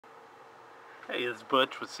Hey, this is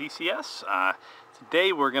Butch with CCS.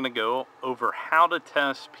 Today we're going to go over how to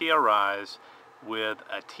test PRIs with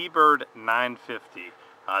a Tberd 950.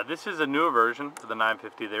 This is a newer version of the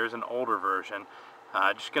 950. There's an older version.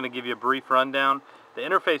 Just going to give you a brief rundown. The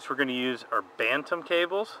interface we're going to use are Bantam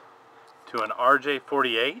cables to an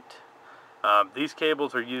RJ48. These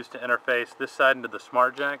cables are used to interface this side into the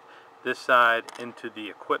smartjack, this side into the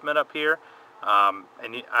equipment up here. I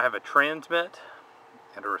have a transmit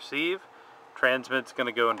and a receive. Transmit's going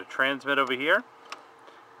to go into transmit over here.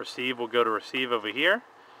 Receive will go to receive over here.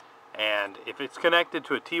 And if it's connected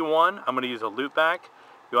to a T1, I'm going to use a loopback.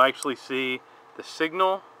 You'll actually see the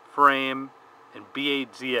signal, frame, and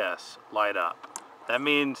B8ZS light up. That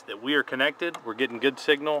means that we are connected. We're getting good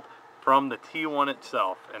signal from the T1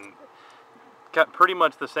 itself. And got pretty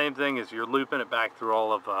much the same thing as you're looping it back through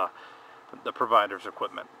all of the provider's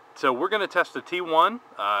equipment. So we're going to test the T1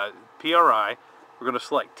 PRI. We're going to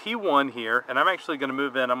select T1 here, and I'm actually going to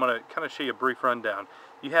move in. I'm going to kind of show you a brief rundown.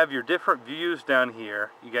 You have your different views down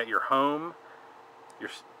here. You got your home,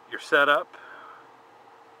 your setup,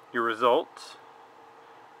 your results,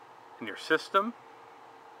 and your system.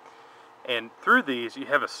 And through these, you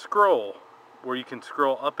have a scroll where you can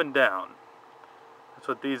scroll up and down. That's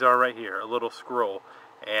what these are right here, a little scroll.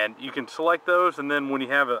 And you can select those, and then when you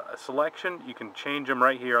have a selection, you can change them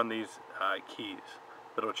right here on these keys.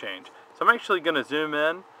 That'll change. So I'm actually going to zoom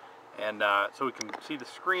in, and so we can see the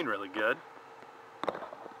screen really good.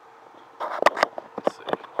 Let's see.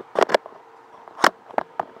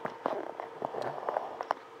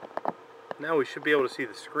 Now we should be able to see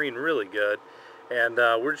the screen really good, and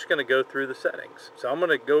we're just going to go through the settings. So I'm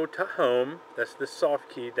going to go to home. That's the soft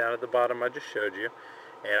key down at the bottom I just showed you.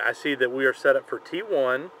 And I see that we are set up for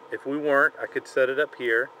T1. If we weren't, I could set it up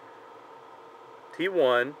here.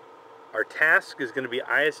 T1. Our task is going to be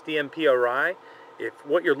ISDN PRI. If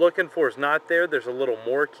what you're looking for is not there, there's a little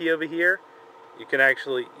more key over here. You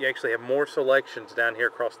actually have more selections down here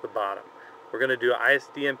across the bottom. We're going to do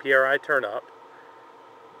ISDN PRI turn up.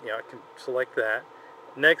 I can select that.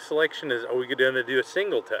 Next selection is, are we going to do a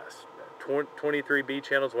single test? 23 B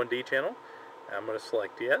channels, 1 D channel. I'm going to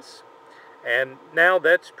select yes. And now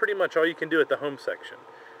that's pretty much all you can do at the home section.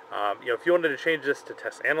 If you wanted to change this to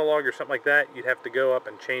test analog or something like that, you'd have to go up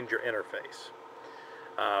and change your interface.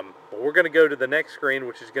 But we're going to go to the next screen,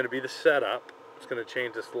 which is going to be the setup. It's going to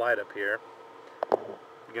change this light up here.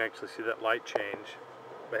 You can actually see that light change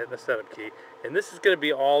by hitting the setup key. And this is going to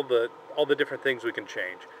be all the different things we can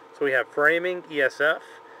change. So we have framing, ESF.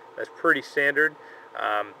 That's pretty standard.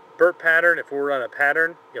 Burp pattern. If we're on a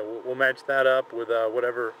pattern, we'll match that up with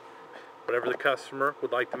whatever the customer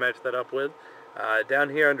would like to match that up with. Down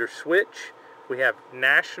here under switch, we have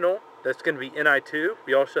national. That's going to be NI2.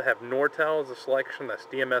 We also have Nortel as a selection. That's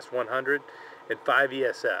DMS 100 and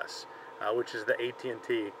 5ESS, which is the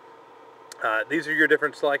AT&T. These are your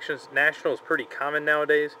different selections. National is pretty common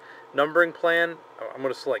nowadays. Numbering plan, I'm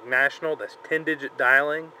going to select national. That's 10-digit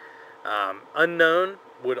dialing. Unknown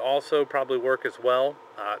would also probably work as well.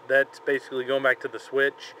 That's basically going back to the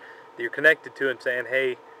switch that you're connected to and saying,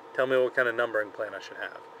 hey, tell me what kind of numbering plan I should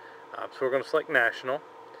have. So we're going to select national.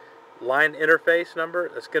 Line interface number,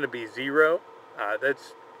 that's going to be 0.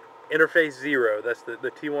 That's interface 0. That's the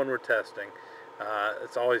T1 we're testing.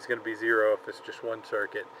 It's always going to be 0 if it's just one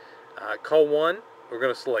circuit. Call 1, we're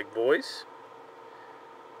going to select voice.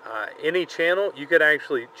 Any channel, you could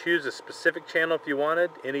actually choose a specific channel if you wanted.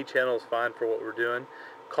 Any channel is fine for what we're doing.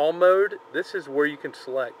 Call mode, this is where you can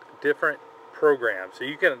select different programs. So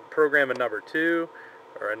you can program a number 2,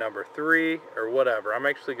 or a number 3, or whatever. I'm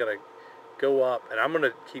actually going to go up, and I'm going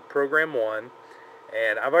to keep program 1,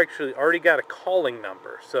 and I've actually already got a calling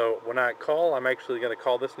number. So when I call, I'm actually going to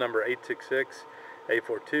call this number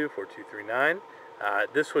 866-842-4239.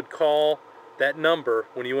 This would call that number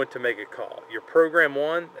when you went to make a call. Your program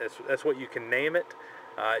 1, that's what you can name it.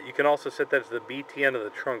 You can also set that as the BTN of the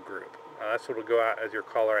trunk group. That's what will go out as your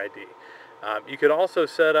caller ID. You could also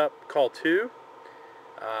set up call 2,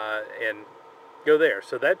 and go there.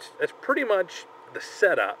 So that's pretty much the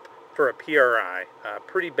setup for a PRI.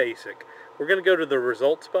 Pretty basic. We're going to go to the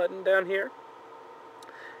results button down here,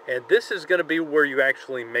 and this is going to be where you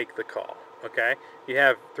actually make the call. Okay, you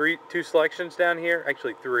have two selections down here,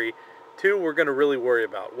 actually 3. 2 we're going to really worry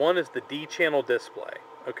about. One is the D channel display.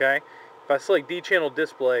 Okay, if I select D channel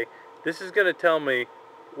display, this is going to tell me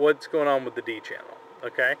what's going on with the D channel.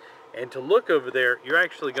 Okay, and to look over there, you're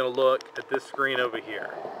actually going to look at this screen over here.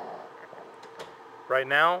 Right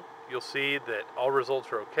now, you'll see that all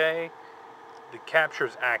results are okay. The capture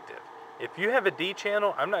is active. If you have a D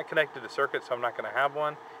channel, I'm not connected to circuit, so I'm not going to have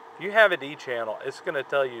one. If you have a D channel, it's going to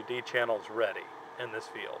tell you D channel is ready in this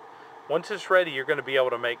field. Once it's ready, you're going to be able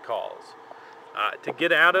to make calls. To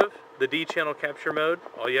get out of the D channel capture mode,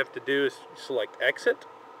 all you have to do is select exit.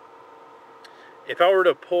 If I were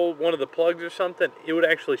to pull one of the plugs or something, it would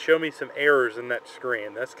actually show me some errors in that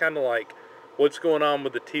screen. That's kind of like what's going on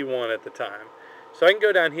with the T1 at the time. So I can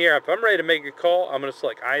go down here. If I'm ready to make a call, I'm going to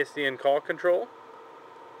select ISDN call control.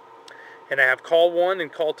 And I have call 1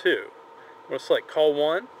 and call 2. I'm going to select call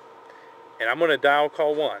 1. And I'm going to dial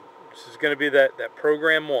call 1. This is going to be that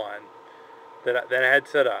program 1 that I had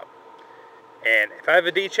set up. And if I have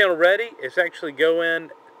a D channel ready, it's actually going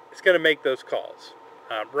to make those calls.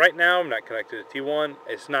 Right now, I'm not connected to T1.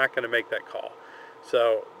 It's not going to make that call.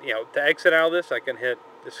 So, to exit out of this, I can hit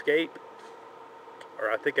escape.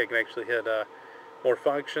 Or I think I can actually hit more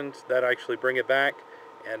functions. That actually bring it back.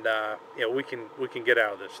 And, we can get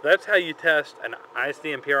out of this. So that's how you test an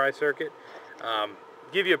ISDN PRI circuit.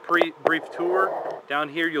 Give you a brief tour. Down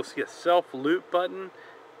here, you'll see a self-loop button.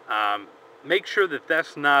 Make sure that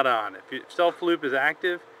that's not on. If self-loop is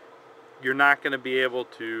active, you're not going to be able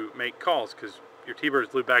to make calls because your T-berd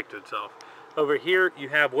is looped back to itself. Over here, you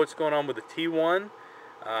have what's going on with the T1.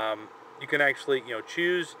 You can actually,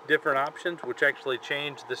 choose different options, which actually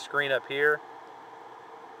change the screen up here.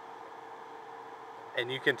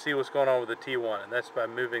 And you can see what's going on with the T1, and that's by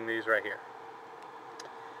moving these right here.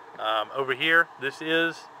 Over here, this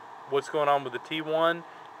is what's going on with the T1.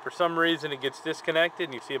 For some reason, it gets disconnected,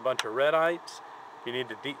 and you see a bunch of red lights. If you need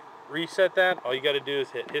to reset that, all you got to do is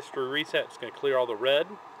hit history reset. It's going to clear all the red.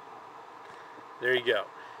 There you go.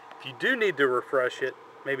 If you do need to refresh it,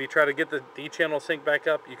 maybe try to get the D channel sync back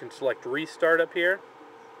up, you can select restart up here,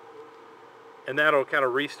 and that'll kind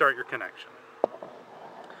of restart your connection.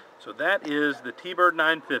 So that is the Tberd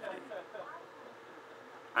 950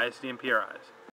 ISDN PRIs.